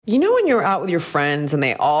You know when you're out with your friends and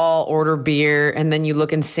they all order beer and then you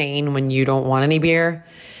look insane when you don't want any beer?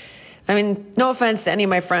 I mean, no offense to any of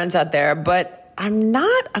my friends out there, but I'm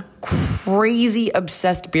not a crazy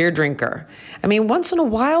obsessed beer drinker. I mean, once in a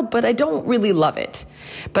while, but I don't really love it.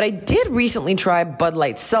 But I did recently try Bud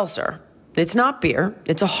Light Seltzer. It's not beer.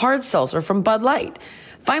 It's a hard seltzer from Bud Light.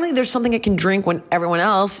 Finally, there's something I can drink when everyone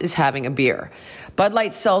else is having a beer. Bud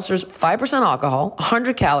Light Seltzer's 5% alcohol,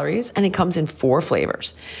 100 calories, and it comes in 4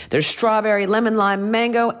 flavors. There's strawberry, lemon, lime,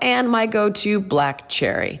 mango, and my go-to black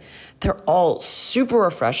cherry. They're all super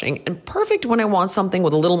refreshing and perfect when I want something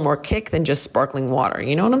with a little more kick than just sparkling water.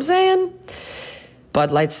 You know what I'm saying?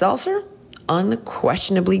 Bud Light Seltzer,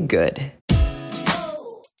 unquestionably good.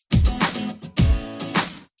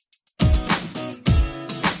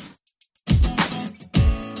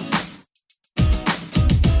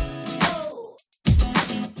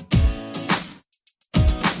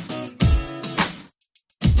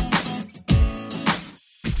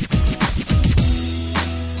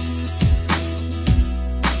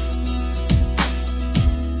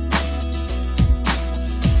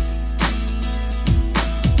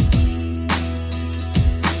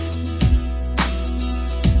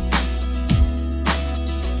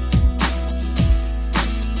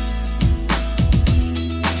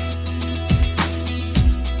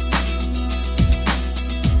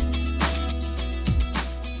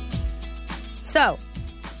 So,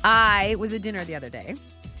 I was at dinner the other day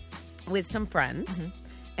with some friends,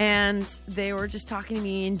 and they were just talking to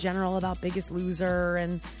me in general about Biggest Loser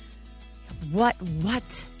and what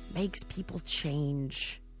makes people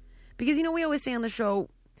change. Because, you know, we always say on the show,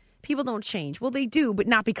 people don't change. Well, they do, but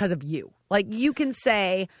not because of you. Like, you can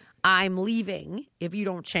say, I'm leaving if you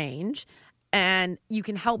don't change, and you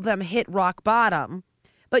can help them hit rock bottom,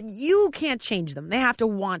 but you can't change them. They have to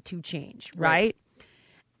want to change, right?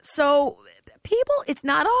 So people, it's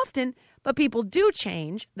not often, but people do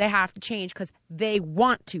change. They have to change because they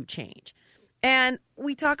want to change. And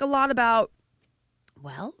we talk a lot about,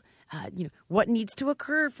 well, what needs to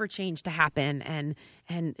occur for change to happen, and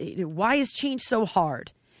why is change so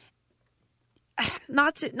hard?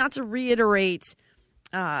 Not to reiterate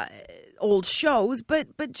old shows,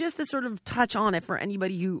 but just to sort of touch on it for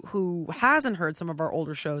anybody who hasn't heard some of our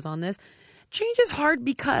older shows on this. Change is hard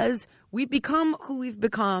because we've become who we've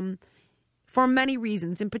become for many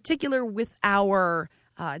reasons, in particular with our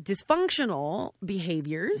dysfunctional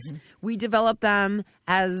behaviors. We develop them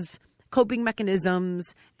as coping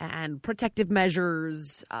mechanisms and protective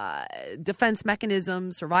measures, defense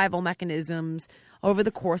mechanisms, survival mechanisms over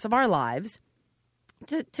the course of our lives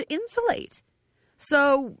to insulate.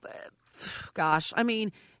 So, gosh, I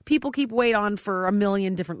mean, people keep weight on for a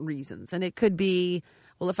million different reasons. And it could be,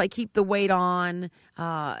 well, if I keep the weight on,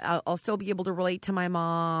 I'll still be able to relate to my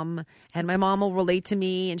mom, and my mom will relate to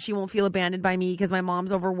me, and she won't feel abandoned by me because my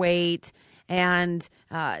mom's overweight. And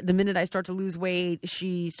the minute I start to lose weight,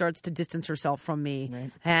 she starts to distance herself from me,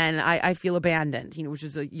 right. And I feel abandoned, which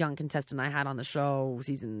is a young contestant I had on the show,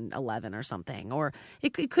 season 11 or something. Or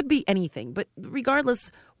it could be anything. But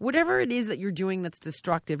regardless, whatever it is that you're doing that's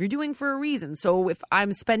destructive, you're doing for a reason. So if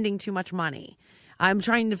I'm spending too much money, I'm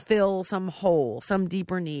trying to fill some hole, some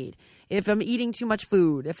deeper need. If I'm eating too much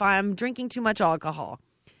food, if I'm drinking too much alcohol.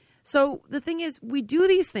 So the thing is, we do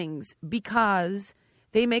these things because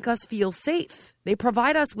they make us feel safe. They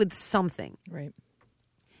provide us with something. Right.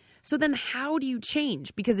 So then how do you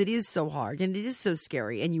change? Because it is so hard and it is so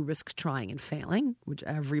scary, and you risk trying and failing, which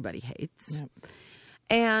everybody hates. Yep.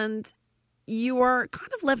 And you are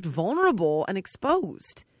kind of left vulnerable and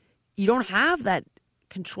exposed. You don't have that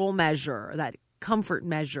control measure, that comfort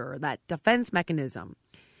measure, that defense mechanism.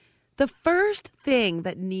 The first thing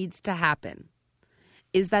that needs to happen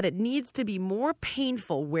is that it needs to be more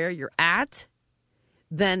painful where you're at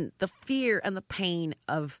than the fear and the pain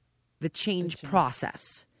of the change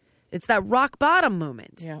process. It's that rock bottom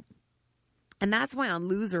moment. Yeah. And that's why on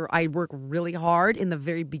Loser, I work really hard in the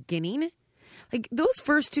very beginning. Like those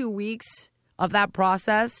first 2 weeks of that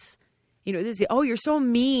process, they say, oh, you're so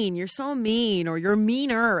mean, or you're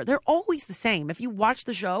meaner. They're always the same. If you watch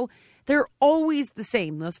the show, they're always the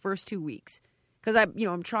same those first 2 weeks. Because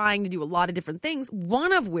I'm trying to do a lot of different things,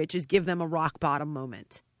 one of which is give them a rock bottom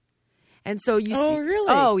moment. And so you see, oh,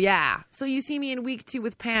 really? Oh, yeah. So you see me in week 2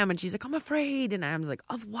 with Pam, and she's like, I'm afraid. And I was like,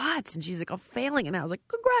 of what? And she's like, of failing. And I was like,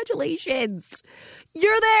 congratulations.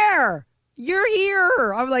 You're there. You're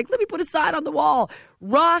here. I'm like, let me put a sign on the wall.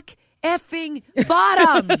 Rock effing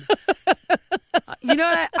bottom.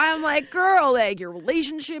 I'm like, girl, like your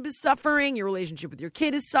relationship is suffering. Your relationship with your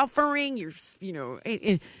kid is suffering. You're,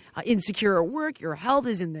 insecure at work. Your health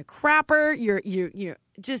is in the crapper. You're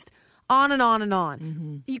just on and on and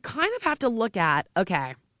on. You kind of have to look at,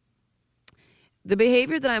 okay, the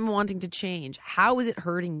behavior that I'm wanting to change, how is it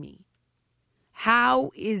hurting me?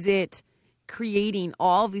 How is it creating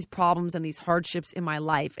all of these problems and these hardships in my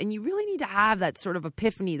life? And you really need to have that sort of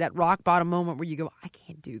epiphany, that rock bottom moment where you go, I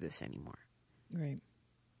can't do this anymore. Right.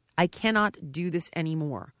 I cannot do this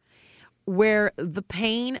anymore. Where the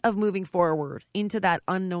pain of moving forward into that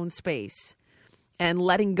unknown space and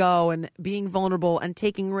letting go and being vulnerable and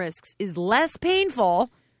taking risks is less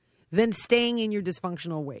painful than staying in your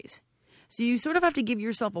dysfunctional ways. So you sort of have to give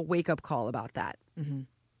yourself a wake-up call about that.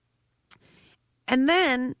 And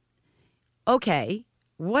then, okay,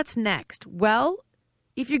 what's next? Well,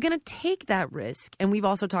 if you're going to take that risk, and we've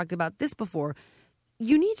also talked about this before,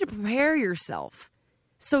 you need to prepare yourself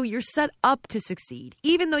so you're set up to succeed.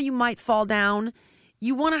 Even though you might fall down,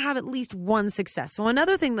 you want to have at least one success. So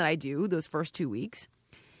another thing that I do those first 2 weeks,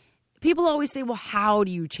 people always say, well, how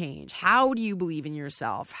do you change? How do you believe in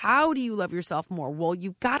yourself? How do you love yourself more? Well,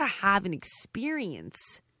 you've got to have an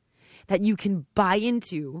experience that you can buy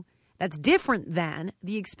into that's different than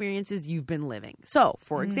the experiences you've been living. So,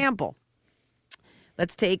 for example,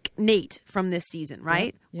 let's take Nate from this season,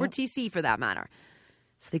 right? Yep. Or TC for that matter.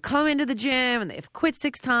 So they come into the gym and they've quit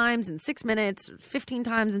 6 times in 6 minutes, or 15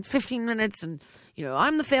 times in 15 minutes. And, you know,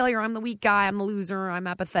 I'm the failure, I'm the weak guy, I'm the loser, I'm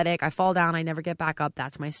apathetic, I fall down, I never get back up.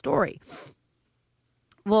 That's my story.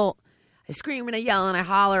 Well, I scream and I yell and I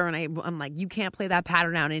holler and I'm like, you can't play that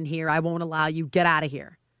pattern out in here. I won't allow you. Get out of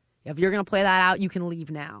here. If you're going to play that out, you can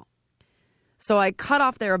leave now. So I cut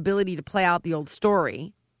off their ability to play out the old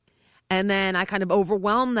story. And then I kind of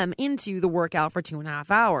overwhelm them into the workout for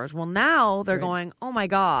 2.5 hours. Well, now they're going, oh my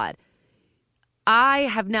God, I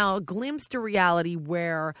have now glimpsed a reality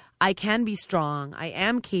where I can be strong. I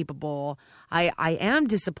am capable. I am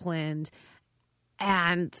disciplined.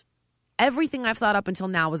 And everything I've thought up until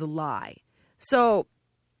now was a lie. So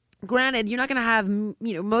granted, you're not going to have,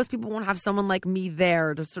 most people won't have someone like me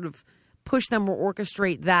there to sort of push them or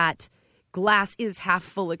orchestrate that glass is half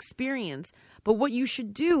full experience. But what you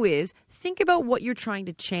should do is think about what you're trying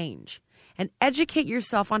to change and educate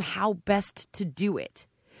yourself on how best to do it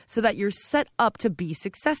so that you're set up to be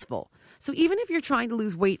successful. So even if you're trying to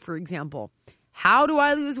lose weight, for example, how do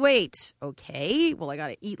I lose weight? Okay, well, I got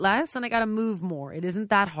to eat less and I got to move more. It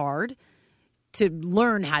isn't that hard to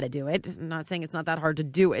learn how to do it. I'm not saying it's not that hard to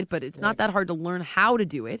do it, but it's not that hard to learn how to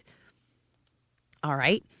do it. All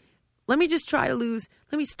right. Let me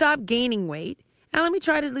stop gaining weight and let me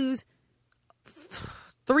try to lose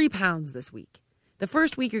 3 pounds this week. The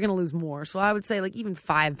first week you're going to lose more. So I would say like even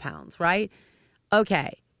 5 pounds, right?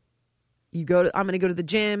 Okay. I'm going to go to the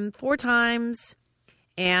gym 4 times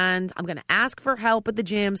and I'm going to ask for help at the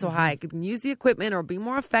gym so I can use the equipment or be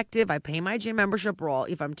more effective. I pay my gym membership or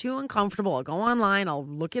if I'm too uncomfortable, I'll go online, I'll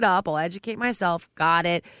look it up, I'll educate myself. Got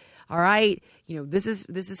it. All right, this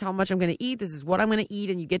is how much I'm going to eat. This is what I'm going to eat.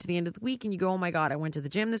 And you get to the end of the week and you go, oh my God, I went to the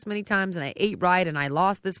gym this many times and I ate right and I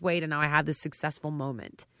lost this weight and now I have this successful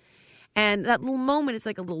moment. And that little moment, it's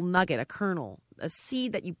like a little nugget, a kernel, a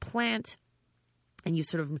seed that you plant and you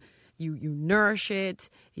sort of, you nourish it,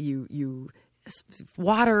 you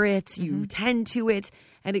water it, you tend to it,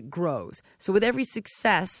 and it grows. So with every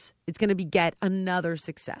success, it's going to beget another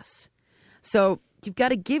success. So you've got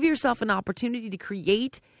to give yourself an opportunity to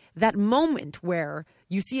create that moment where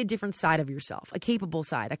you see a different side of yourself, a capable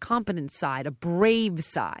side, a competent side, a brave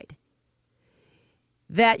side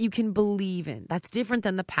that you can believe in. That's different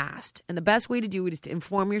than the past. And the best way to do it is to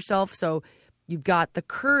inform yourself so you've got the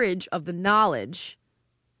courage of the knowledge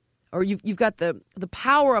or you've got the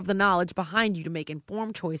power of the knowledge behind you to make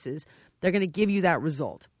informed choices. They're going to give you that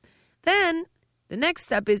result. Then the next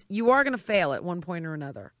step is you are going to fail at one point or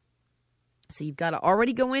another. So you've got to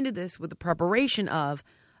already go into this with the preparation of,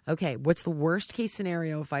 okay, what's the worst case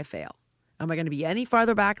scenario if I fail? Am I going to be any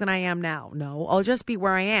farther back than I am now? No, I'll just be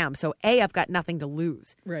where I am. So A, I've got nothing to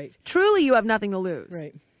lose. Right. Truly, you have nothing to lose.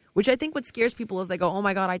 Right. Which I think what scares people is they go, oh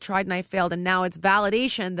my God, I tried and I failed. And now it's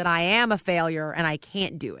validation that I am a failure and I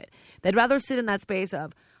can't do it. They'd rather sit in that space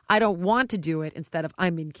of, I don't want to do it instead of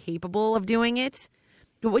I'm incapable of doing it.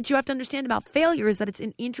 But what you have to understand about failure is that it's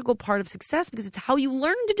an integral part of success because it's how you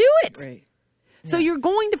learn to do it. Right. So you're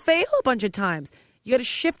going to fail a bunch of times. You got to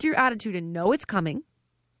shift your attitude and know it's coming.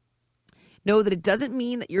 Know that it doesn't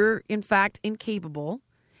mean that you're, in fact, incapable.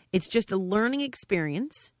 It's just a learning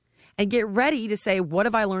experience. And get ready to say, what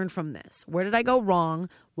have I learned from this? Where did I go wrong?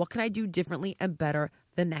 What can I do differently and better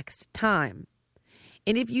the next time?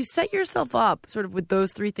 And if you set yourself up sort of with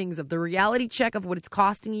those 3 things of the reality check of what it's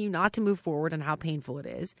costing you not to move forward and how painful it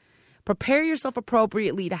is, Prepare yourself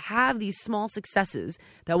appropriately to have these small successes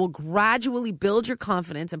that will gradually build your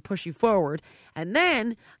confidence and push you forward. And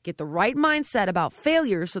then get the right mindset about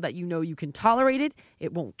failure so that you know you can tolerate it.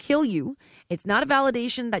 It won't kill you. It's not a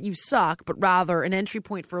validation that you suck, but rather an entry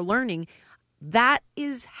point for learning. That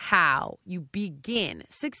is how you begin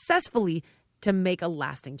successfully to make a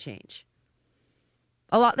lasting change.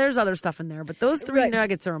 There's other stuff in there, but those three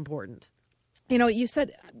nuggets are important. You know, you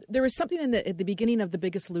said there was something at the beginning of The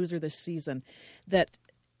Biggest Loser this season that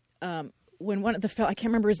when one of the I can't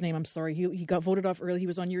remember his name. I'm sorry. He got voted off early. He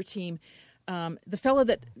was on your team. The fellow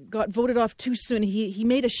that got voted off too soon. He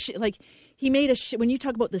made a when you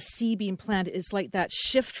talk about the seed being planted, it's like that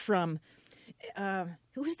shift from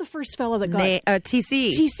who was the first fellow that got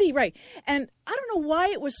TC, right? And I don't know why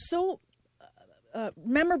it was so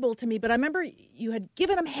memorable to me, but I remember you had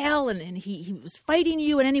given him hell, and he was fighting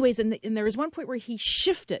you, and anyways, and there was one point where he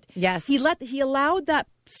shifted. Yes, he allowed that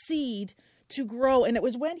seed to grow, and it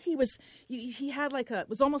was when he had it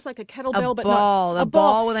was almost like a kettlebell, but a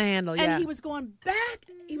ball with a handle, and he was going back,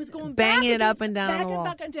 banging it up and down,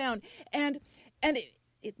 back and down, and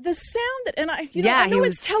the sound that, and I know he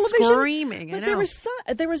was television, screaming, but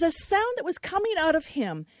there was a sound that was coming out of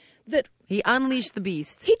him. That he unleashed the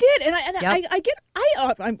beast. He did, and I get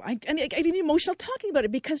emotional talking about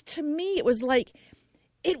it, because to me it was like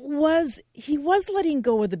he was letting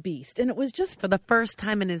go of the beast, and it was just for the first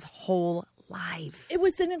time in his whole life. It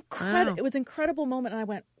was an incredible moment, and I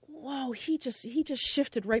went, whoa, he just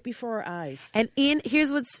shifted right before our eyes. And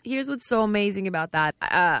here's what's so amazing about that.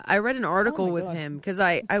 I read an article with him because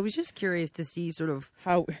I was just curious to see sort of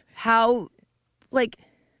how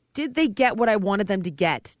did they get what I wanted them to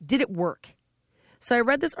get? Did it work? So I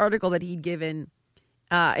read this article that he'd given,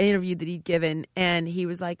 an interview that he'd given, and he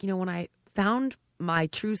was like, when I found my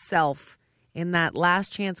true self in that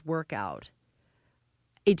last chance workout,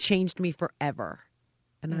 it changed me forever.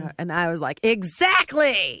 And I was like,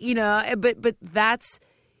 exactly, but that's,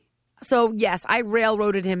 so yes, I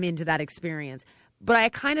railroaded him into that experience. But I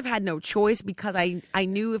kind of had no choice, because I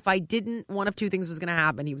knew if I didn't, one of two things was going to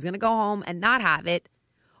happen. He was going to go home and not have it.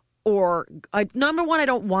 Or, number one, I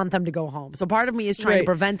don't want them to go home. So part of me is trying to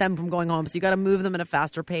prevent them from going home. So you got to move them at a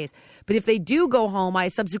faster pace. But if they do go home, I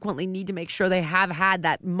subsequently need to make sure they have had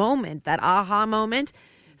that moment, that aha moment.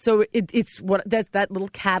 So it's that little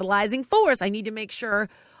catalyzing force. I need to make sure,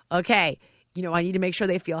 I need to make sure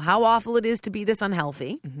they feel how awful it is to be this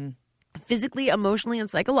unhealthy, physically, emotionally, and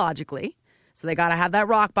psychologically. So they got to have that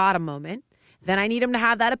rock bottom moment. Then I need them to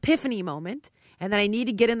have that epiphany moment. And then I need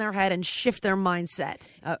to get in their head and shift their mindset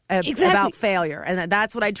about failure. And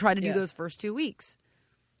that's what I try to do those first 2 weeks.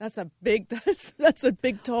 That's a big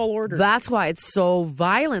tall order. That's why it's so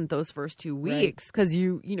violent those first 2 weeks, because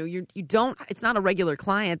you don't. It's not a regular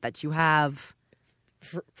client that you have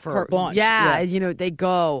for carte blanche. Yeah, they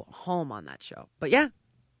go home on that show. But yeah.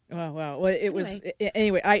 Oh, wow. Well, it was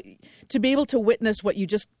anyway. To be able to witness what you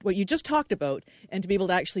just talked about, and to be able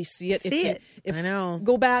to actually see it. If I know.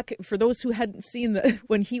 Go back for those who hadn't seen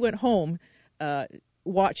when he went home.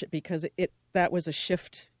 Watch it, because that was a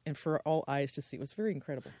shift, and for all eyes to see. It was very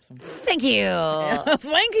incredible. So. Thank you.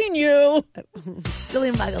 Thanking you,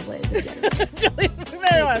 Jillian Michaels, ladies and gentlemen. Jillian,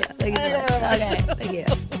 very much. Thank you. Okay. Thank you.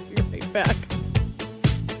 You're right back.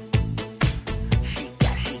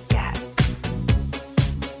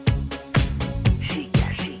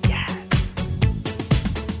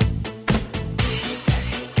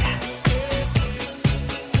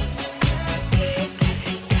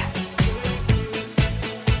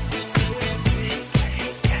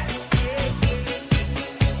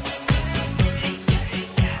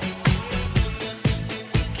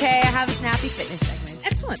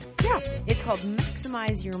 Excellent. Yeah. It's called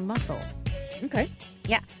Maximize Your Muscle. Okay.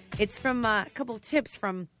 Yeah. It's from a couple tips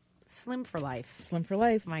from Slim for Life. Slim for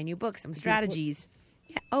Life. My new book, some strategies.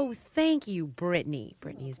 Yeah. Oh, thank you, Brittany.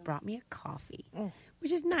 Brittany has brought me a coffee,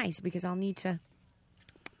 which is nice because I'll need to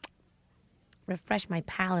refresh my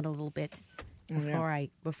palate a little bit before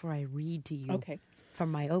I read to you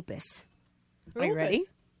from my opus. Are you ready?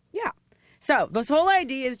 Yeah. So this whole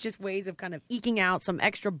idea is just ways of kind of eking out some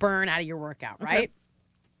extra burn out of your workout, right?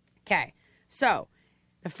 Okay. So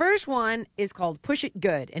the first one is called Push It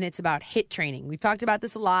Good, and it's about HIIT training. We've talked about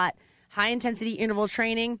this a lot. High-intensity interval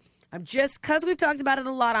training. Because we've talked about it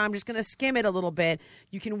a lot, I'm just going to skim it a little bit.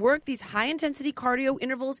 You can work these high-intensity cardio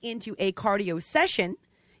intervals into a cardio session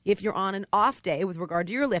if you're on an off day with regard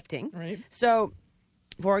to your lifting. Right. So,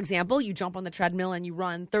 for example, you jump on the treadmill and you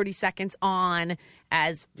run 30 seconds on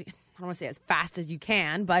as, I don't want to say as fast as you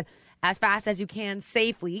can, but as fast as you can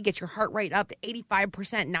safely. Get your heart rate up to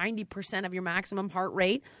 85%, 90% of your maximum heart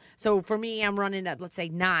rate. So for me, I'm running at, let's say,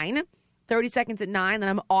 9. 30 seconds at 9, then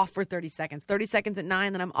I'm off for 30 seconds. 30 seconds at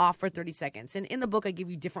 9, then I'm off for 30 seconds. And in the book, I give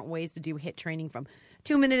you different ways to do HIIT training, from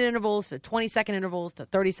 2-minute intervals to 20-second intervals to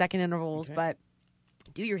 30-second intervals. Okay. But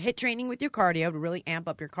do your HIIT training with your cardio to really amp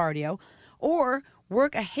up your cardio, or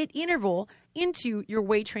work a HIIT interval into your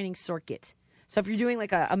weight training circuit. So if you're doing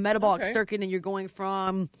like a metabolic circuit and you're going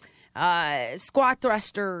from squat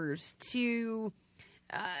thrusters to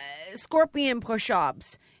scorpion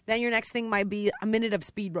push-ups, then your next thing might be a minute of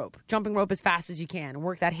speed rope, jumping rope as fast as you can, and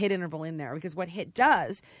work that HIIT interval in there. Because what HIIT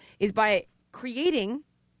does is, by creating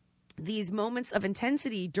these moments of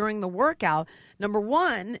intensity during the workout, number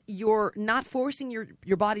one, you're not forcing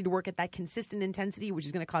your body to work at that consistent intensity, which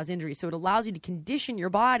is going to cause injury. So it allows you to condition your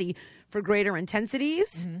body for greater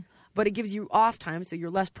intensities, but it gives you off time, so you're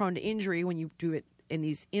less prone to injury when you do it in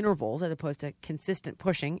these intervals as opposed to consistent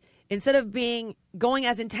pushing. Instead of going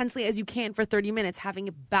as intensely as you can for 30 minutes, having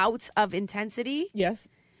bouts of intensity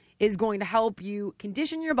is going to help you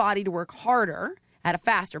condition your body to work harder at a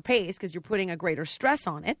faster pace, because you're putting a greater stress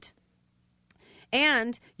on it.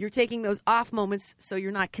 And you're taking those off moments so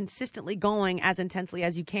you're not consistently going as intensely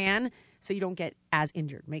as you can, so you don't get as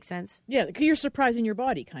injured. Make sense? Yeah, you're surprising your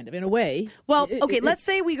body, kind of, in a way. Well, okay, let's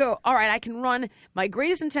say we go, all right, I can run, my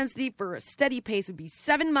greatest intensity for a steady pace would be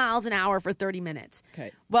 7 miles an hour for 30 minutes.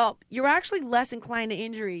 Okay. Well, you're actually less inclined to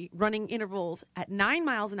injury running intervals at 9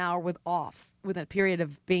 miles an hour with a period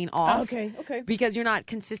of being off. Okay. Because you're not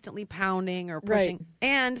consistently pounding or pushing. Right.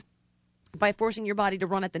 And by forcing your body to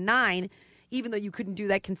run at the 9, even though you couldn't do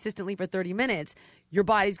that consistently for 30 minutes, your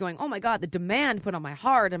body's going, oh my God, the demand put on my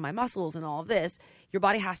heart and my muscles and all of this. Your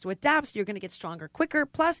body has to adapt, so you're going to get stronger quicker.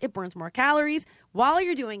 Plus, it burns more calories while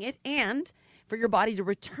you're doing it. And for your body to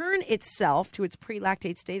return itself to its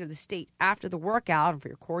pre-lactate state, or the state after the workout, and for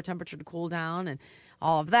your core temperature to cool down and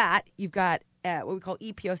all of that, you've got what we call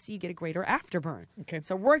EPOC, you get a greater afterburn. Okay.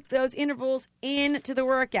 So work those intervals into the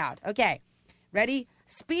workout. Okay, ready?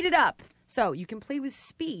 Speed it up. So you can play with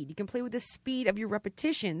speed. You can play with the speed of your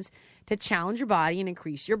repetitions to challenge your body and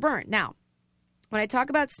increase your burn. Now, when I talk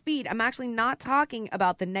about speed, I'm actually not talking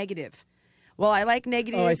about the negative. Well, I like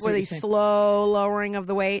negative where the slow lowering of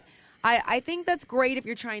the weight. I think that's great if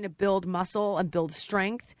you're trying to build muscle and build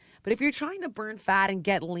strength. But if you're trying to burn fat and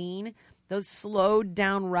get lean, those slowed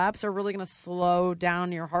down reps are really going to slow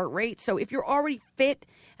down your heart rate. So if you're already fit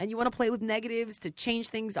and you want to play with negatives to change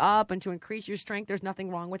things up and to increase your strength, there's nothing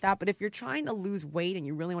wrong with that. But if you're trying to lose weight and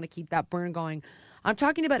you really want to keep that burn going, I'm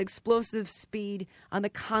talking about explosive speed on the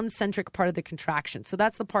concentric part of the contraction. So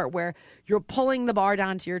that's the part where you're pulling the bar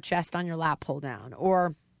down to your chest on your lat pull down,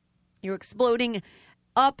 or you're exploding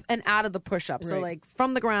up and out of the push-up. Right. So like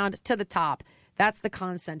from the ground to the top, that's the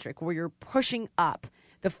concentric, where you're pushing up.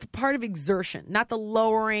 The part of exertion, not the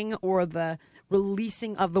lowering or the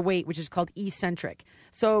releasing of the weight, which is called eccentric.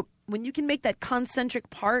 So when you can make that concentric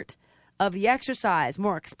part of the exercise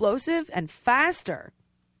more explosive and faster,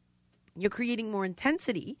 you're creating more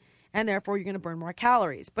intensity, and therefore you're going to burn more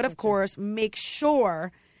calories. But of course, make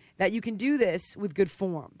sure that you can do this with good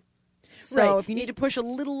form. So if you need to push a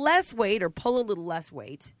little less weight or pull a little less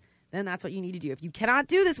weight, then that's what you need to do. If you cannot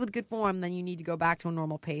do this with good form, then you need to go back to a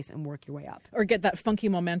normal pace and work your way up. Or get that funky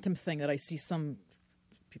momentum thing that I see some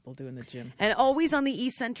people do in the gym. And always on the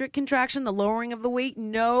eccentric contraction, the lowering of the weight,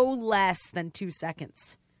 no less than 2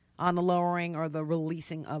 seconds on the lowering or the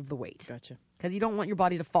releasing of the weight. Gotcha. Because you don't want your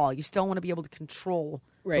body to fall. You still want to be able to control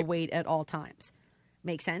the weight at all times.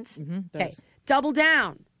 Make sense? Okay. Double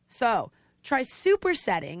down. So try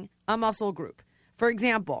supersetting a muscle group. For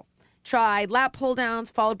example, try lat pull downs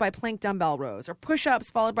followed by plank dumbbell rows, or push-ups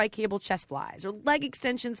followed by cable chest flies, or leg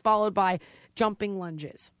extensions followed by jumping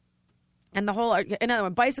lunges. And another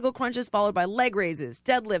one, bicycle crunches followed by leg raises,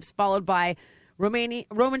 deadlifts followed by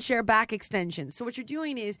Roman chair back extensions. So what you're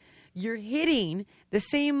doing is you're hitting the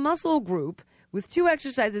same muscle group with 2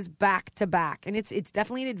 exercises back to back. And it's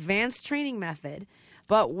definitely an advanced training method.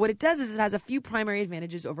 But what it does is it has a few primary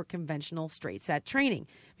advantages over conventional straight set training.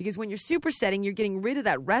 Because when you're supersetting, you're getting rid of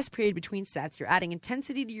that rest period between sets. You're adding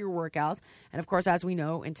intensity to your workouts. And of course, as we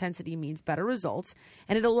know, intensity means better results.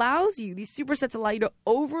 And it allows you, these supersets allow you to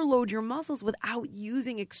overload your muscles without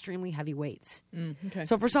using extremely heavy weights.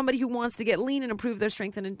 So for somebody who wants to get lean and improve their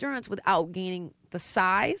strength and endurance without gaining the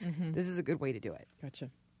size, this is a good way to do it. Gotcha.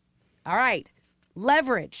 All right.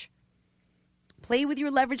 Leverage. Play with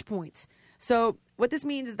your leverage points. So what this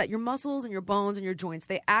means is that your muscles and your bones and your joints,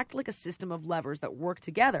 they act like a system of levers that work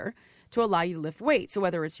together to allow you to lift weight. So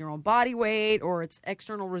whether it's your own body weight or it's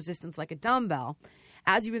external resistance like a dumbbell,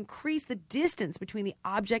 as you increase the distance between the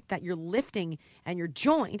object that you're lifting and your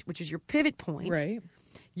joint, which is your pivot point,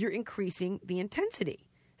 you're increasing the intensity.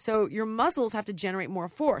 So your muscles have to generate more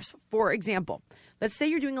force. For example, let's say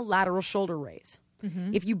you're doing a lateral shoulder raise.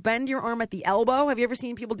 If you bend your arm at the elbow, have you ever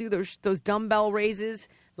seen people do those dumbbell raises,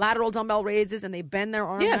 lateral dumbbell raises, and they bend their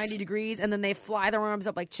arm 90 degrees and then they fly their arms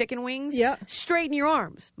up like chicken wings? Yeah. Straighten your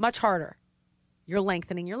arms. Much harder. You're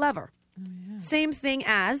lengthening your lever. Same thing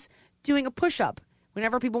as doing a push-up.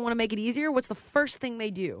 Whenever people want to make it easier, what's the first thing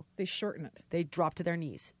they do? They shorten it. They drop to their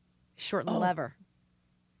knees. Shorten the lever.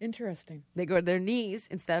 Interesting. They go to their knees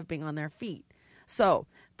instead of being on their feet. So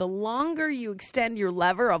the longer you extend your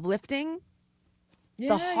lever of lifting,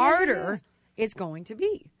 the harder it's going to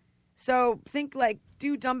be. So think like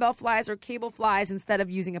do dumbbell flies or cable flies instead of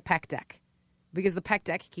using a pec deck, because the pec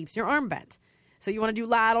deck keeps your arm bent. So you want to do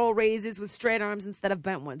lateral raises with straight arms instead of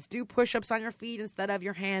bent ones. Do push-ups on your feet instead of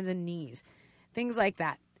your hands and knees. Things like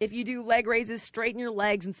that. If you do leg raises, straighten your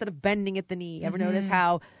legs instead of bending at the knee. Ever notice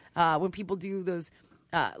how when people do those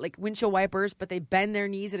like windshield wipers, but they bend their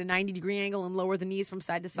knees at a 90-degree angle and lower the knees from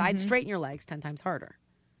side to side, straighten your legs 10 times harder.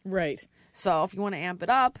 Right. So if you want to amp it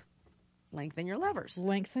up, lengthen your levers.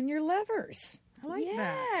 Lengthen your levers. I like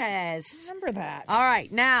that. Yes. Remember that. All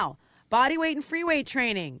right. Now, body weight and free weight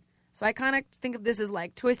training. So I kind of think of this as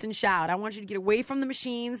like twist and shout. I want you to get away from the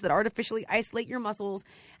machines that artificially isolate your muscles,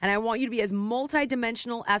 and I want you to be as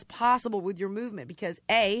multidimensional as possible with your movement because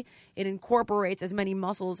A, it incorporates as many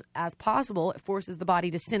muscles as possible. It forces the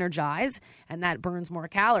body to synergize, and that burns more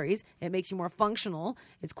calories. It makes you more functional.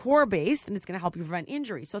 It's core-based, and it's going to help you prevent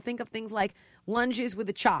injury. So think of things like lunges with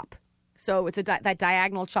a chop. So it's that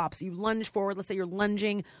diagonal chop. So you lunge forward. Let's say you're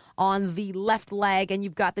lunging on the left leg and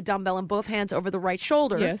you've got the dumbbell in both hands over the right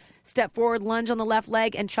shoulder. Yes. Step forward, lunge on the left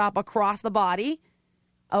leg, and chop across the body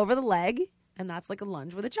over the leg. And that's like a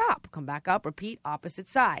lunge with a chop. Come back up, repeat, opposite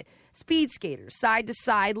side. Speed skaters, side to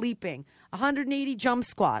side leaping, 180 jump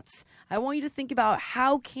squats. I want you to think about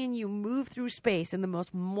how can you move through space in the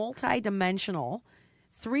most multi-dimensional,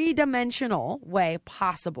 three-dimensional way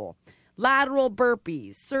possible. Lateral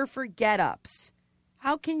burpees, surfer get-ups.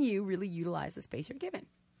 How can you really utilize the space you're given?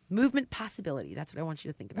 Movement possibility. That's what I want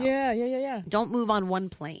you to think about. Yeah. Don't move on one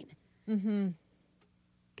plane.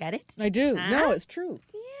 Get it? I do. Huh? No, it's true.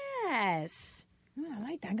 Yes. Oh, I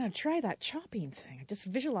like that. I'm going to try that chopping thing. I just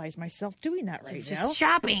visualize myself doing that right now. Just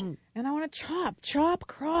shopping. And I want to chop,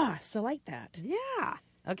 cross. I like that. Yeah.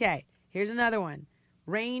 Okay. Here's another one.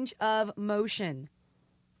 Range of motion.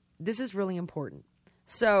 This is really important.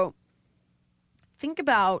 So think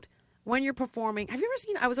about when you're performing. Have you ever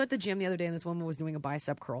seen, I was at the gym the other day and this woman was doing a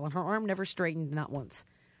bicep curl and her arm never straightened, not once.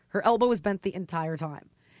 Her elbow was bent the entire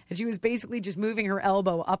time. And she was basically just moving her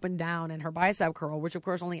elbow up and down in her bicep curl, which of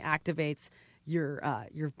course only activates your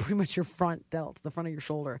pretty much your front delt, the front of your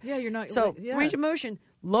shoulder. Yeah, you're not. So yeah. range of motion,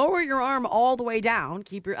 lower your arm all the way down,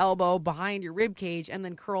 keep your elbow behind your rib cage, and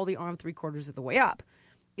then curl the arm 3/4 of the way up.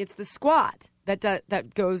 It's the squat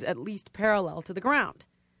that goes at least parallel to the ground.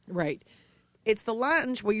 Right. It's the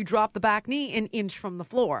lunge where you drop the back knee an inch from the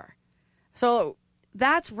floor. So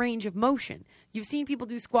that's range of motion. You've seen people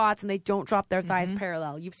do squats and they don't drop their thighs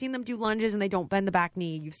parallel. You've seen them do lunges and they don't bend the back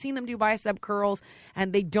knee. You've seen them do bicep curls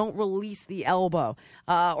and they don't release the elbow.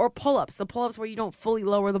 Or pull-ups, the pull-ups where you don't fully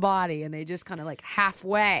lower the body and they just kind of like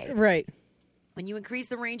halfway. Right. When you increase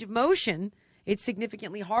the range of motion, it's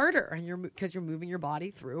significantly harder, and because you're moving your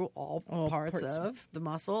body through all parts of the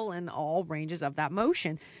muscle and all ranges of that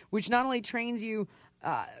motion, which not only trains you,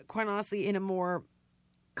 quite honestly, in a more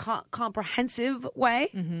comprehensive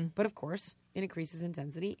way, but of course, it increases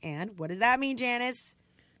intensity. And what does that mean, Janice?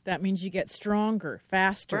 That means you get stronger,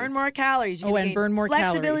 faster. Burn more calories. And burn more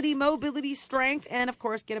flexibility, calories. mobility, strength, and of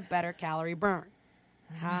course, get a better calorie burn.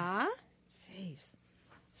 Huh? Jeez.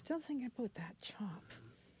 Still thinking about that chop.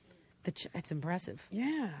 It's impressive.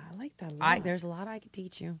 Yeah, I like that a lot. There's a lot I could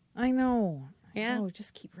teach you. I know. Yeah. Oh,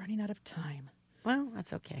 just keep running out of time. Well,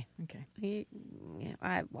 that's okay. Okay. Yeah,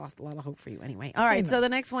 I lost a lot of hope for you anyway. All right, so the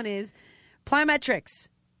next one is plyometrics.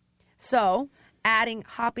 So adding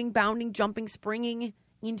hopping, bounding, jumping, springing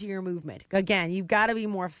into your movement. Again, you've got to be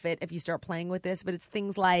more fit if you start playing with this, but it's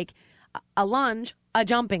things like a lunge, a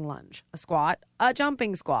jumping lunge, a squat, a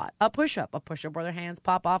jumping squat, a push-up where their hands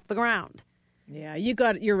pop off the ground. Yeah,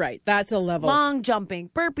 you're right. That's a level. Long jumping,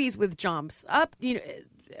 burpees with jumps,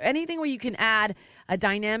 anything where you can add a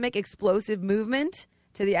dynamic, explosive movement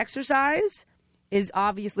to the exercise is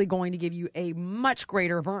obviously going to give you a much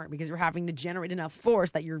greater burn because you're having to generate enough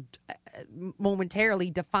force that you're momentarily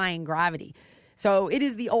defying gravity. So it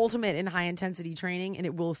is the ultimate in high-intensity training, and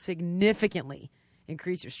it will significantly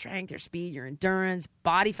increase your strength, your speed, your endurance,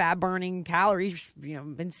 body fat burning, calories,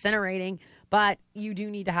 incinerating. But you do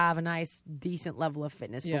need to have a nice, decent level of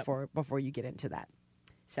fitness before you get into that.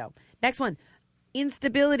 So next one,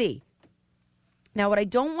 instability. Now, what I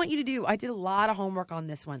don't want you to do, I did a lot of homework on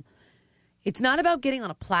this one. It's not about getting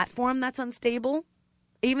on a platform that's unstable,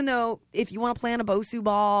 even though if you want to play on a Bosu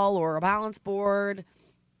ball or a balance board,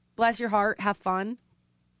 bless your heart, have fun.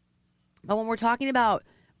 But when we're talking about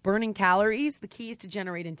burning calories, the key is to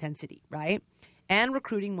generate intensity, right? And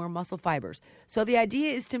recruiting more muscle fibers. So the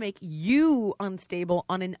idea is to make you unstable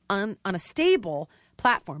on a stable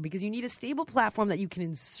platform, because you need a stable platform that you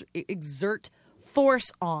can exert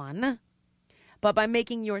force on. But by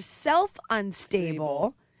making yourself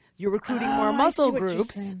unstable, you're recruiting more muscle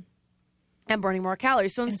groups and burning more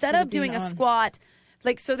calories. So instead of doing a squat,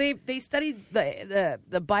 so they studied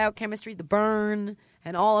the biochemistry, the burn,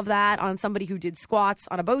 and all of that on somebody who did squats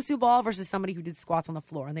on a Bosu ball versus somebody who did squats on the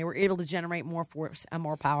floor. And they were able to generate more force and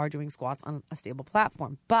more power doing squats on a stable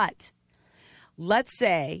platform. But let's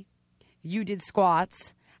say you did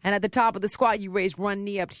squats, and at the top of the squat, you raised one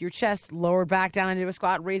knee up to your chest, lowered back down into a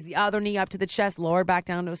squat, raised the other knee up to the chest, lowered back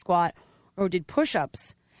down to a squat, or did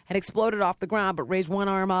push-ups and exploded off the ground, but raised one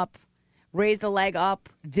arm up, raised a leg up,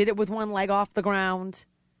 did it with one leg off the ground.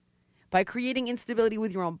 By creating instability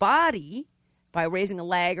with your own body, by raising a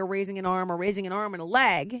leg or raising an arm or raising an arm and a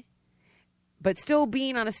leg, but still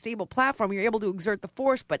being on a stable platform, you're able to exert the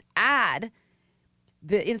force, but add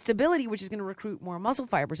the instability, which is going to recruit more muscle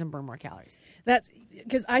fibers and burn more calories. That's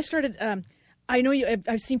because I started. I know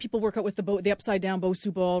I've seen people work out with the upside down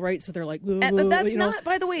Bosu ball, right? So they're like, but that's not.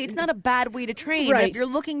 By the way, it's not a bad way to train. Right. But if you're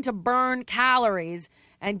looking to burn calories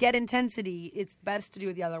and get intensity, it's best to do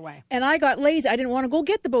it the other way. And I got lazy. I didn't want to go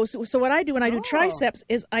get the Bosu. So what I do when I do triceps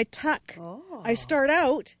is I tuck. I start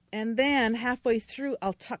out, and then halfway through,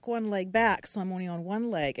 I'll tuck one leg back, so I'm only on one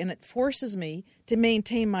leg, and it forces me to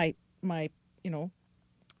maintain my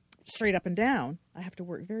straight up and down. I have to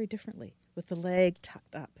work very differently with the leg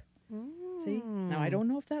tucked up. See? Now, I don't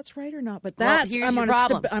know if that's right or not, but that's here's your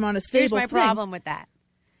problem. I'm on a stable Here's my problem with that.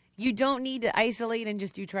 You don't need to isolate and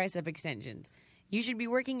just do tricep extensions. You should be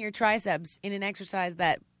working your triceps in an exercise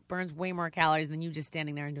that burns way more calories than you just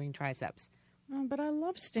standing there and doing triceps. Oh, but I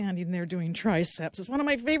love standing there doing triceps. It's one of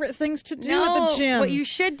my favorite things to do at the gym. What you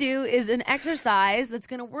should do is an exercise that's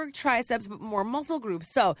going to work triceps but more muscle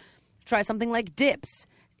groups. So try something like dips.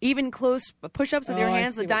 Even close push-ups with your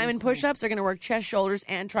hands, the diamond push-ups are going to work chest, shoulders,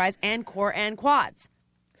 and tris, and core, and quads.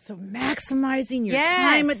 So maximizing your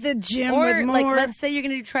time at the gym or with more. Like, let's say you're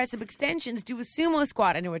going to do tricep extensions, do a sumo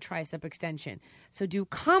squat into a tricep extension. So do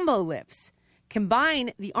combo lifts.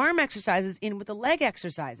 Combine the arm exercises in with the leg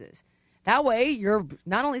exercises. That way, you're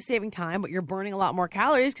not only saving time, but you're burning a lot more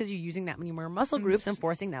calories because you're using that many more muscle groups and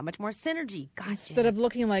forcing that much more synergy. Instead of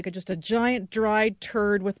looking like just a giant dried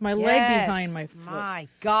turd with my leg behind my foot. My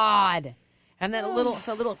God. And then a little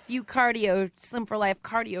few cardio, Slim for Life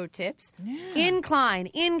cardio tips. Yeah. Incline,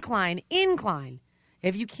 incline, incline.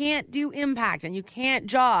 If you can't do impact and you can't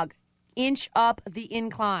jog, inch up the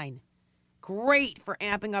incline. Great for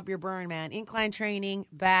amping up your burn, man. Incline training,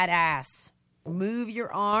 badass. Move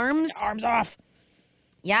your arms. Arms off.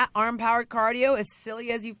 Yeah, arm-powered cardio, as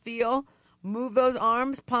silly as you feel. Move those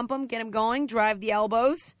arms, pump them, get them going, drive the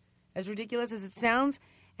elbows, as ridiculous as it sounds,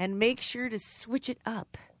 and make sure to switch it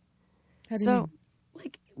up. How do you mean?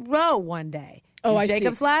 Like row one day. Oh, I see.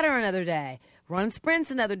 Jacob's ladder another day. Run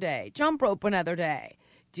sprints another day. Jump rope another day.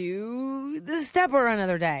 Do the stepper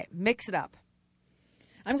another day. Mix it up.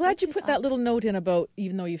 I'm glad you put that little note in about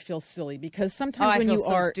even though you feel silly, because sometimes when you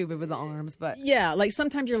are stupid with the arms, but yeah, like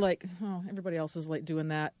sometimes you're like, oh, everybody else is like doing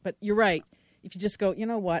that, but you're right. If you just go, you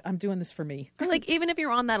know what, I'm doing this for me. Or like even if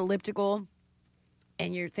you're on that elliptical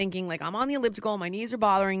and you're thinking like, I'm on the elliptical, my knees are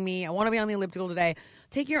bothering me, I want to be on the elliptical today.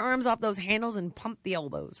 Take your arms off those handles and pump the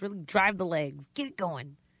elbows. Really drive the legs. Get it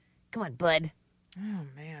going. Come on, bud. Oh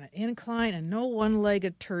man, an incline and no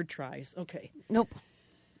one-legged turd tries. Okay. Nope.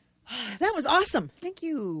 That was awesome. Thank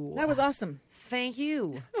you. That was awesome. Thank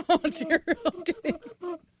you. Oh, dear. Okay.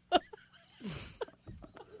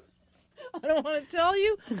 I don't want to tell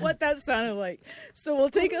you what that sounded like. So we'll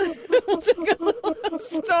take a little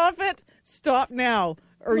stop it. Stop now.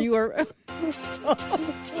 Or you are stop.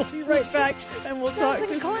 We'll be right back and we'll talk.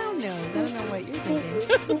 Like a clown nose. I don't know what you're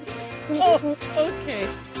thinking. Oh, okay.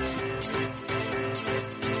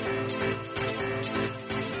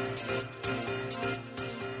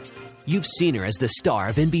 You've seen her as the star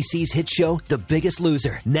of NBC's hit show, The Biggest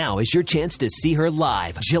Loser. Now is your chance to see her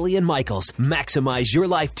live. Jillian Michaels, Maximize Your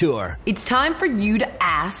Life Tour. It's time for you to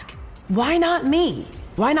ask, why not me?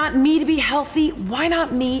 Why not me to be healthy? Why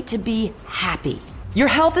not me to be happy? Your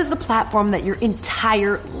health is the platform that your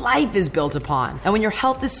entire life is built upon. And when your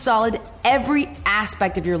health is solid, every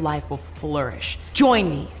aspect of your life will flourish. Join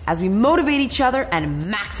me as we motivate each other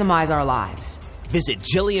and maximize our lives. Visit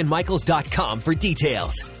JillianMichaels.com for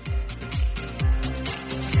details.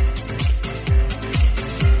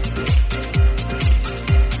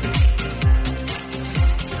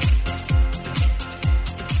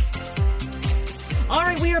 All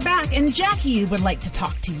right, we are back, and Jackie would like to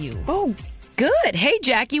talk to you. Oh, good. Hey,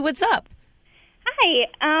 Jackie, what's up? Hi,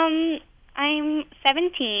 I'm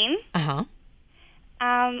 17. Uh-huh.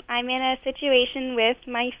 I'm in a situation with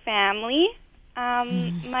my family.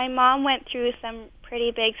 My mom went through some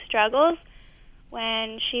pretty big struggles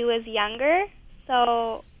when she was younger,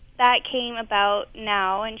 so that came about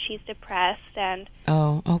now, and she's depressed, and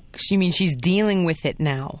Oh, you mean she's dealing with it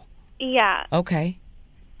now? yeah, Okay.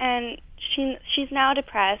 and she's now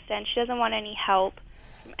depressed, and she doesn't want any help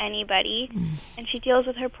from anybody, and she deals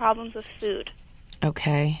with her problems with food.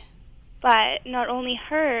 Okay. But not only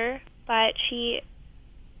her, but she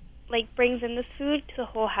brings in this food to the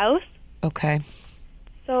whole house. Okay.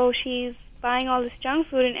 So she's buying all this junk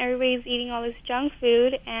food, and everybody's eating all this junk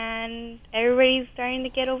food, and everybody's starting to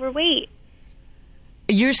get overweight.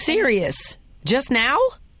 You're serious? Just now?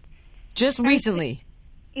 Just recently?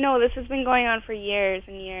 No, this has been going on for years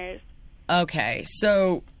and years. Okay.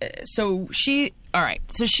 So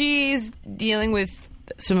she's dealing with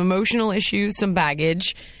some emotional issues, some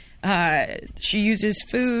baggage. She uses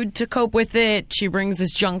food to cope with it. She brings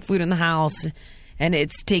this junk food in the house, and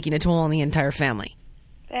it's taking a toll on the entire family.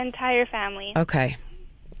 The entire family. Okay.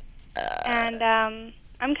 And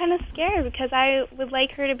I'm kind of scared because I would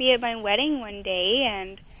like her to be at my wedding one day,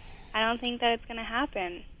 and I don't think that it's going to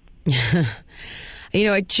happen. You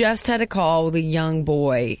know, I just had a call with a young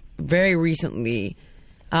boy very recently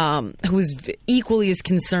who was equally as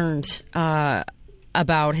concerned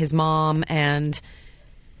about his mom and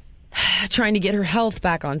trying to get her health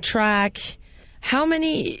back on track. How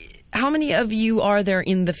many of you are there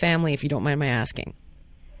in the family, if you don't mind my asking?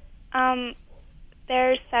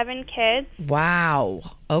 There's 7 kids.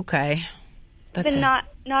 Wow. Okay. But not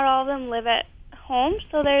all of them live at home,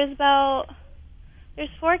 so there's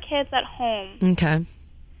 4 kids at home. Okay.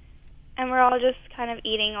 And we're all just kind of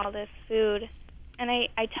eating all this food. And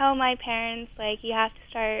I tell my parents, you have to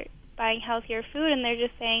start buying healthier food, and they're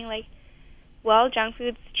just saying, well, junk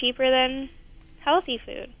food's cheaper than healthy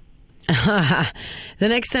food. The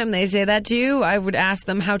next time they say that to you, I would ask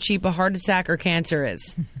them how cheap a heart attack or cancer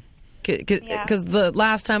is. Because the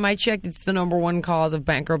last time I checked, it's the #1 cause of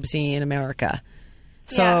bankruptcy in America.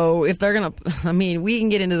 So if they're going to, we can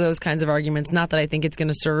get into those kinds of arguments. Not that I think it's going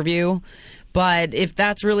to serve you, but if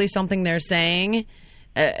that's really something they're saying,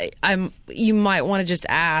 you might want to just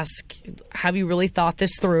ask, have you really thought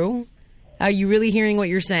this through? Are you really hearing what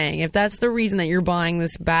you're saying? If that's the reason that you're buying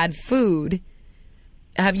this bad food,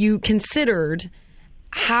 have you considered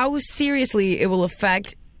how seriously it will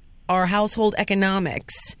affect our household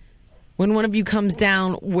economics when one of you comes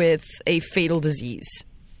down with a fatal disease?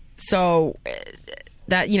 So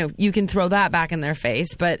that, you can throw that back in their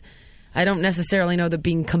face, but I don't necessarily know that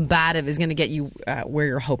being combative is going to get you where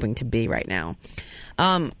you're hoping to be right now.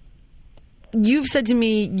 You've said to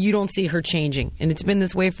me you don't see her changing, and it's been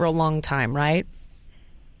this way for a long time, right?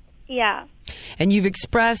 Yeah. And you've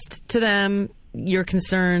expressed to them your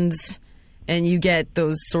concerns, and you get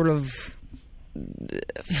those sort of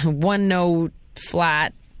one-note,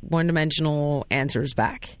 flat, one-dimensional answers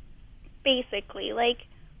back. Basically.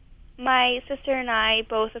 My sister and I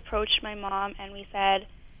both approached my mom, and we said,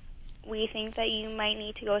 we think that you might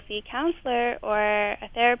need to go see a counselor or a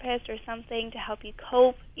therapist or something to help you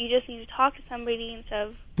cope. You just need to talk to somebody instead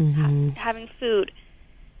of having food.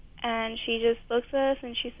 And she just looks at us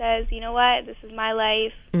and she says, you know what, this is my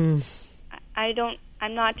life.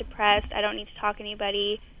 I'm not depressed. I don't need to talk to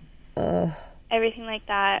anybody. Everything like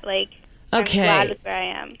that. Okay. I'm glad with where I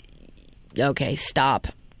am. Okay, stop.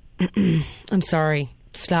 I'm sorry.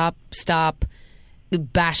 Stop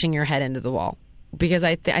bashing your head into the wall. Because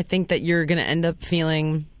I think that you're going to end up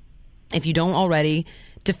feeling, if you don't already,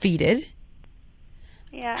 defeated,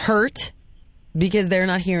 hurt, because they're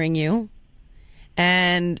not hearing you,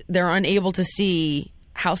 and they're unable to see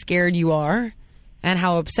how scared you are and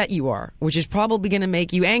how upset you are, which is probably going to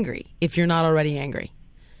make you angry if you're not already angry.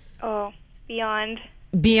 Oh, beyond.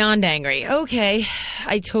 Beyond angry. Okay,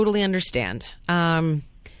 I totally understand.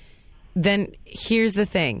 Then here's the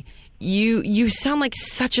thing. You sound like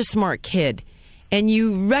such a smart kid. And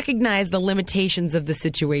you recognize the limitations of the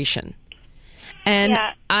situation. And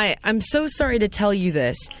I'm so sorry to tell you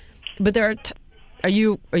this, but there are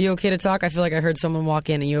you okay to talk? I feel like I heard someone walk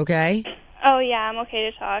in. Are you okay? Oh, yeah, I'm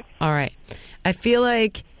okay to talk. All right. I feel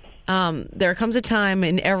like there comes a time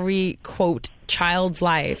in every, quote, child's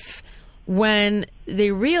life when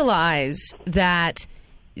they realize that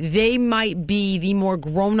they might be the more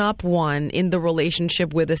grown-up one in the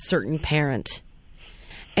relationship with a certain parent.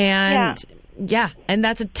 And and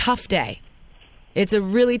that's a tough day. It's a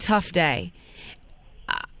really tough day.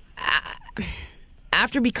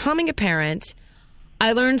 After becoming a parent,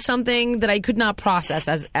 I learned something that I could not process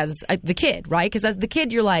as the kid, right? Because as the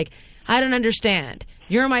kid, you're like, I don't understand.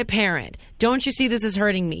 You're my parent. Don't you see this is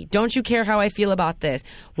hurting me? Don't you care how I feel about this?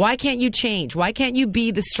 Why can't you change? Why can't you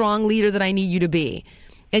be the strong leader that I need you to be?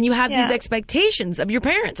 And you have these expectations of your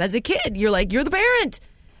parents. As a kid, you're like, you're the parent.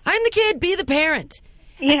 I'm the kid. Be the parent.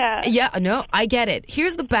 Yeah. Yeah, no, I get it.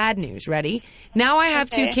 Here's the bad news. Ready? Now I have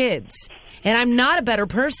 2 kids, and I'm not a better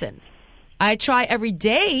person. I try every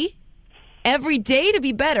day to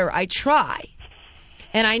be better. I try.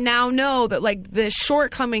 And I now know that, like, the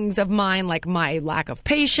shortcomings of mine, like my lack of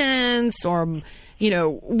patience or,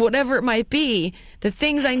 whatever it might be, the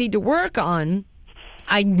things I need to work on,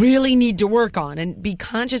 I really need to work on and be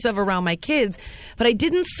conscious of around my kids. But I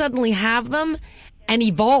didn't suddenly have them and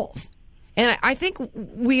evolve. And I think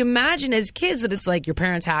we imagine as kids that it's like your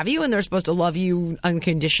parents have you and they're supposed to love you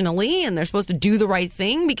unconditionally and they're supposed to do the right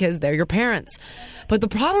thing because they're your parents. But the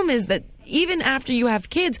problem is that even after you have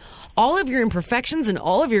kids, all of your imperfections and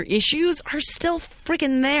all of your issues are still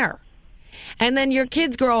freaking there. And then your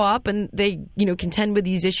kids grow up and they, contend with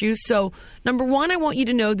these issues. So, number one, I want you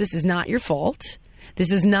to know this is not your fault.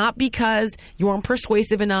 This is not because you aren't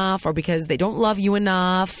persuasive enough or because they don't love you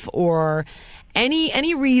enough or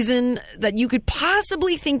any reason that you could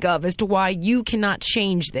possibly think of as to why you cannot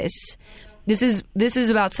change this. This is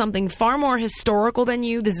about something far more historical than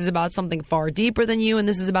you. This is about something far deeper than you. And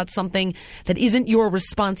this is about something that isn't your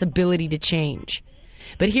responsibility to change.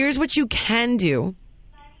 But here's what you can do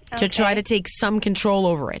to try to take some control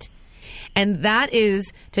over it. And that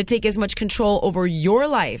is to take as much control over your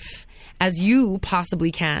life as you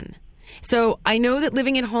possibly can. So I know that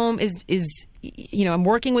living at home is I'm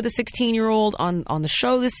working with a 16-year-old on the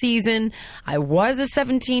show this season. I was a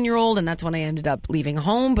 17-year-old, and that's when I ended up leaving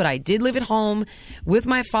home. But I did live at home with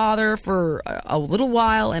my father for a little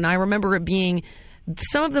while, and I remember it being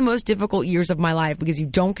some of the most difficult years of my life because you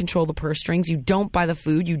don't control the purse strings, you don't buy the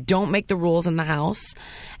food, you don't make the rules in the house,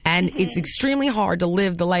 and it's extremely hard to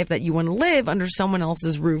live the life that you want to live under someone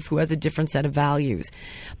else's roof who has a different set of values.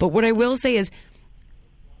 But what I will say is,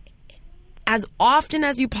 as often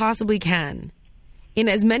as you possibly can, in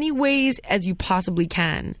as many ways as you possibly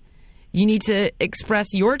can, you need to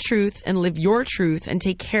express your truth and live your truth and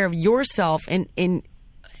take care of yourself in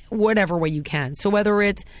whatever way you can. So whether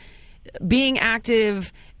it's being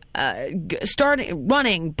active, starting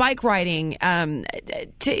running, bike riding,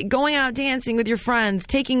 going out dancing with your friends,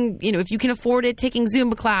 taking, if you can afford it, taking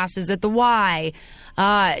Zumba classes at the Y,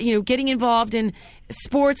 getting involved in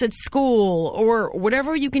sports at school or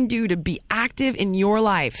whatever you can do to be active in your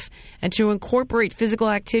life and to incorporate physical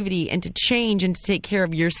activity and to change and to take care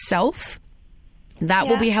of yourself. That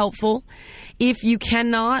will be helpful. If you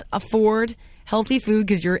cannot afford healthy food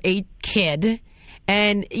because you're a kid,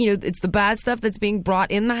 and, it's the bad stuff that's being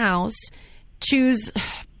brought in the house, choose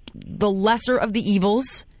the lesser of the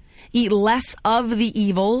evils. Eat less of the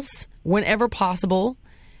evils whenever possible.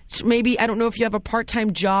 Maybe, I don't know if you have a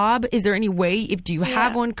part-time job. Is there any way, do you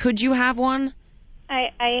have one? Could you have one?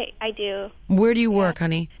 I do. Where do you work,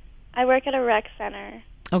 honey? I work at a rec center.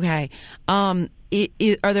 Okay.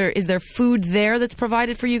 Is there food there that's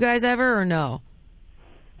provided for you guys ever or no?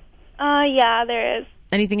 Yeah, there is.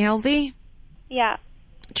 Anything healthy? Yeah.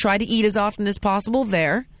 Try to eat as often as possible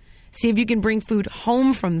there. See if you can bring food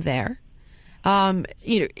home from there. Even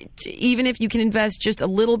if you can invest just a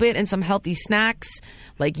little bit in some healthy snacks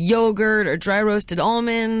like yogurt or dry roasted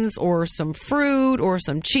almonds or some fruit or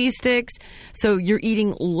some cheese sticks. So you're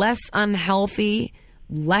eating less unhealthy,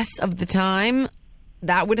 less of the time.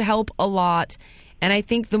 That would help a lot. And I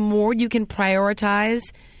think the more you can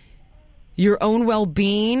prioritize your own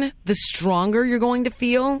well-being, the stronger you're going to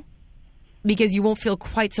feel, because you won't feel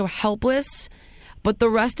quite so helpless. But the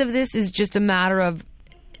rest of this is just a matter of,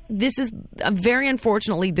 very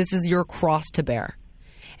unfortunately, this is your cross to bear.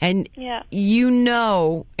 And you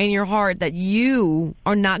know in your heart that you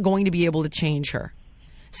are not going to be able to change her.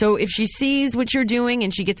 So if she sees what you're doing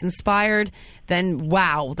and she gets inspired, then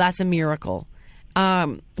wow, that's a miracle.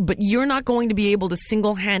 But you're not going to be able to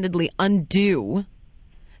single-handedly undo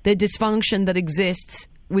the dysfunction that exists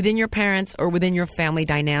within your parents or within your family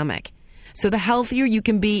dynamic. So the healthier you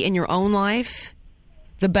can be in your own life,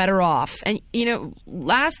 the better off. And,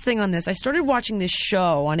 last thing on this, I started watching this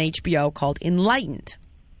show on HBO called Enlightened.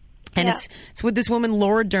 And it's with this woman,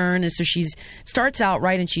 Laura Dern. And so she starts out,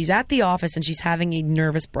 right, and she's at the office and she's having a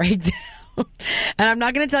nervous breakdown. And I'm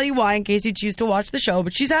not going to tell you why in case you choose to watch the show,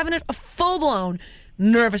 but she's having a full-blown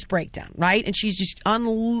nervous breakdown, right? And she's just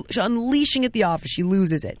unleashing at the office. She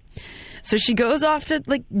loses it. So she goes off to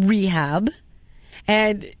like rehab,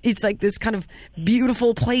 and it's like this kind of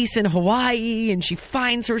beautiful place in Hawaii, and she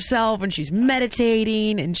finds herself and she's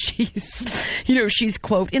meditating, and she's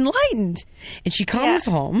quote enlightened. And she comes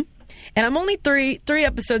home, and I'm only three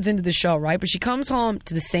episodes into the show, right? But she comes home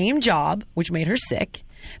to the same job, which made her sick,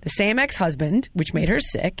 the same ex-husband, which made her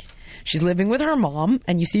sick. She's living with her mom,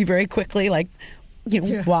 and you see very quickly like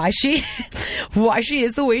why she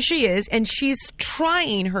is the way she is, and she's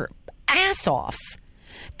trying her ass off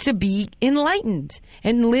to be enlightened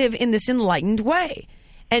and live in this enlightened way.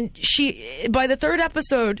 And by the third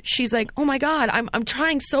episode, she's like, oh my God, I'm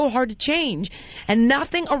trying so hard to change, and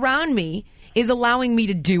nothing around me is allowing me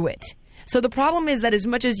to do it. So the problem is that as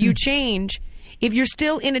much as you change, if you're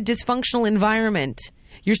still in a dysfunctional environment,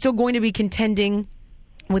 you're still going to be contending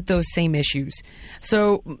with those same issues.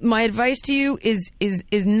 So my advice to you is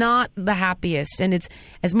not the happiest. And it's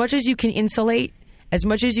as much as you can insulate, as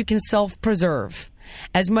much as you can self-preserve,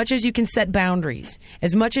 as much as you can set boundaries,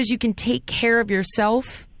 as much as you can take care of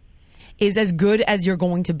yourself is as good as you're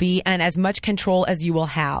going to be and as much control as you will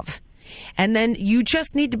have. And then you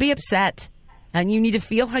just need to be upset, and you need to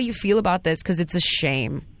feel how you feel about this, because it's a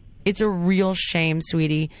shame. It's a real shame,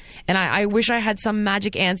 sweetie. And I wish I had some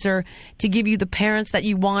magic answer to give you the parents that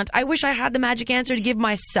you want. I wish I had the magic answer to give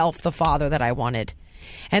myself the father that I wanted.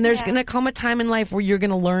 And there's going to come a time in life where you're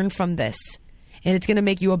going to learn from this. And it's going to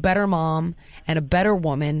make you a better mom and a better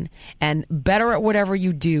woman and better at whatever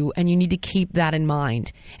you do. And you need to keep that in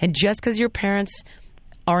mind. And just because your parents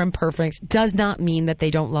are imperfect does not mean that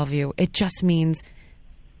they don't love you. It just means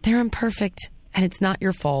they're imperfect, and it's not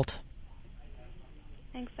your fault.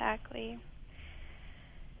 Exactly.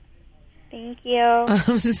 Thank you.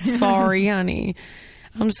 I'm sorry, honey.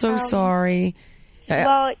 I'm so sorry.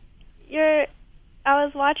 Well, I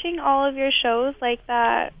was watching all of your shows like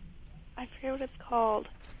that. I forget what it's called.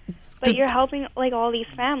 But you're helping like all these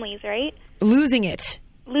families, right? Losing It.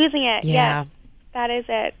 Losing It, yeah. Yes. That is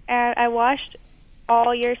it. And I watched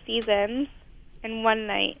all your seasons in one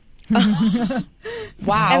night.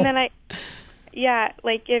 Wow. And then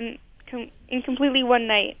in completely one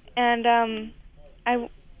night. And I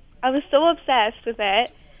was so obsessed with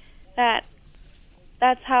it that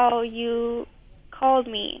that's how you called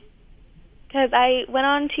me. Because I went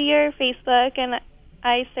on to your Facebook and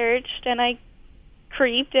I searched and I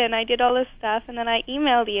creeped and I did all this stuff, and then I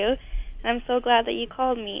emailed you, and I'm so glad that you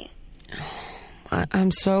called me.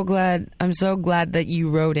 I'm so glad that you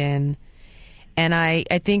wrote in. And I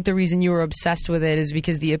think the reason you were obsessed with it is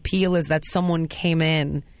because the appeal is that someone came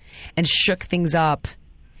in and shook things up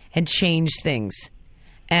and changed things.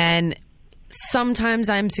 And sometimes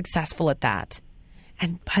I'm successful at that.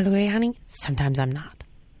 And by the way, honey, sometimes I'm not.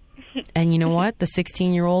 And you know what? The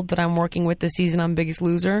 16-year-old that I'm working with this season on Biggest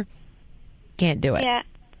Loser can't do it. Yeah.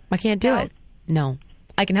 I can't do it. No.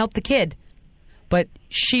 I can help the kid. But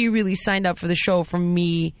she really signed up for the show for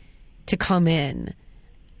me to come in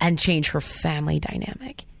and change her family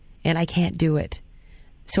dynamic. And I can't do it.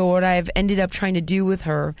 So what I've ended up trying to do with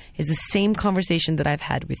her is the same conversation that I've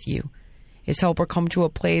had with you, is help her come to a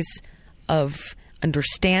place of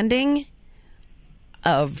understanding,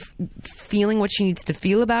 of feeling what she needs to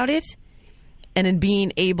feel about it, and in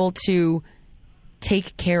being able to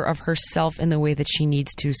take care of herself in the way that she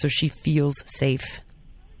needs to so she feels safe.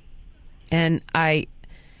 And I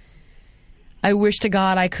wish to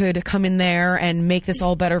God I could come in there and make this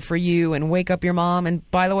all better for you and wake up your mom. And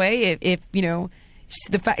by the way, if you know,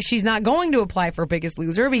 the fact she's not going to apply for Biggest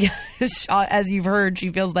Loser because, as you've heard, she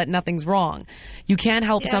feels that nothing's wrong. You can't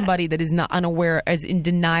help somebody that is not unaware, as in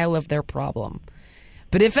denial of their problem.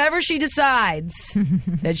 But if ever she decides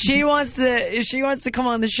that she wants to come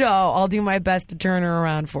on the show, I'll do my best to turn her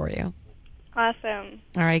around for you. Awesome.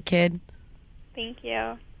 All right, kid? Thank you.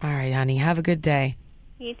 All right, honey. Have a good day.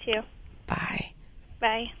 You too. Bye.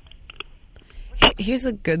 Bye. Here's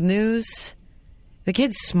the good news. The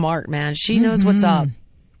kid's smart, man. She knows what's up.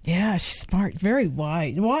 Yeah, she's smart. Very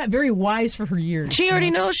wise. Very wise for her years. She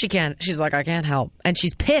already knows she can't. She's like, I can't help. And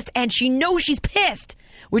she's pissed. And she knows she's pissed,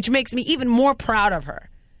 which makes me even more proud of her.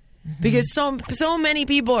 Because so many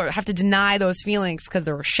people have to deny those feelings because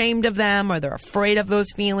they're ashamed of them or they're afraid of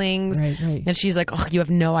those feelings. Right. And she's like, oh, you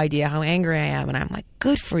have no idea how angry I am. And I'm like,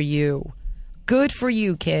 good for you. Good for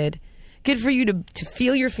you, kid. Good for you to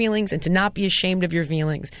feel your feelings and to not be ashamed of your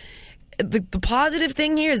feelings. The positive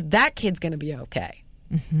thing here is that kid's going to be okay.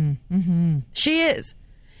 She is.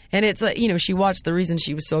 And it's like, she watched the reason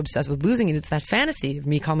she was so obsessed with losing it. It's that fantasy of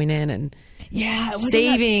me coming in and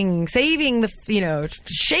saving the,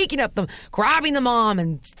 shaking up them, grabbing the mom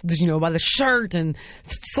and, by the shirt and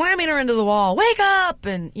slamming her into the wall. Wake up!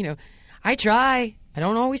 And, I try. I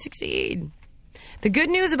don't always succeed. The good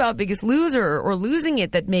news about Biggest Loser or losing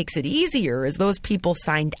it that makes it easier is those people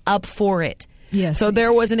signed up for it. Yes. So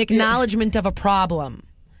there was an acknowledgement of a problem.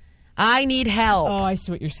 I need help. Oh, I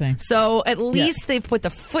see what you're saying. So at least they've put the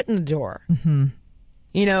foot in the door.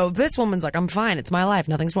 Mm-hmm. This woman's like, I'm fine. It's my life.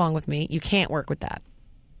 Nothing's wrong with me. You can't work with that.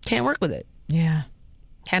 Can't work with it. Yeah.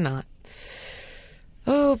 Cannot.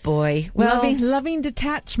 Oh, boy. Well, loving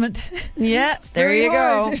detachment. Yeah, there you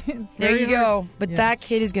go. There you go. hard. But that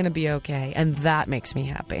kid is going to be okay, and that makes me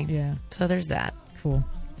happy. Yeah. So there's that. Cool.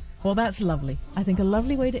 Well, that's lovely. I think a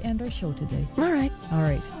lovely way to end our show today. All right. All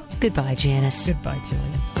right. Goodbye, Janice. Goodbye,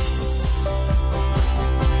 Jillian.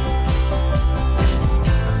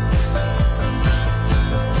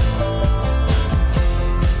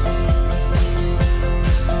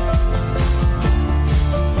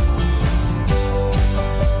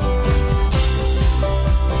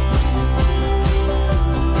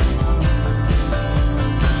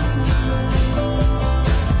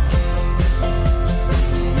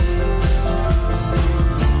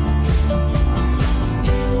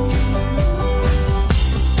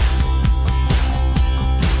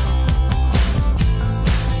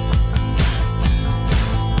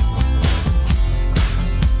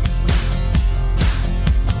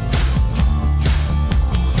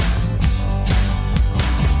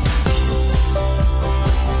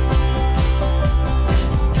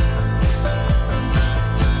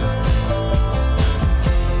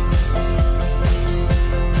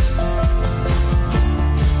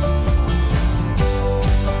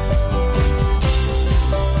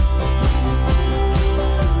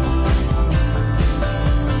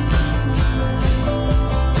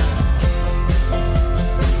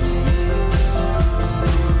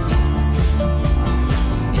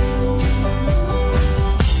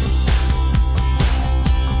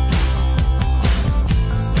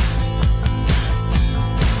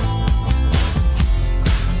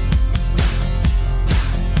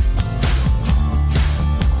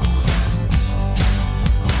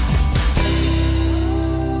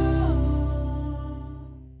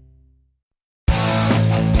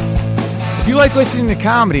 If you like listening to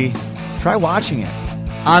comedy, try watching it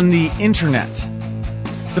on the internet.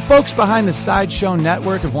 The folks behind the Sideshow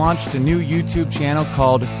Network have launched a new YouTube channel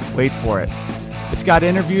called Wait For It. It's got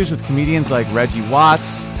interviews with comedians like Reggie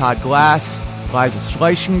Watts, Todd Glass, Liza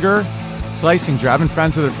Schlesinger. I've been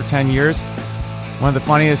friends with her for 10 years. One of the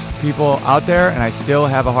funniest people out there, and I still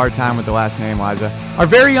have a hard time with the last name, Liza. Our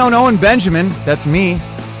very own Owen Benjamin, that's me,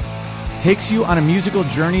 takes you on a musical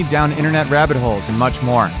journey down internet rabbit holes and much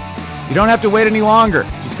more. You don't have to wait any longer.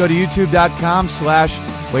 Just go to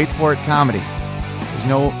youtube.com/waitforitcomedy. There's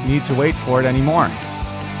no need to wait for it anymore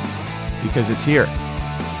because it's here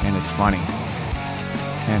and it's funny.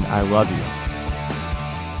 And I love you.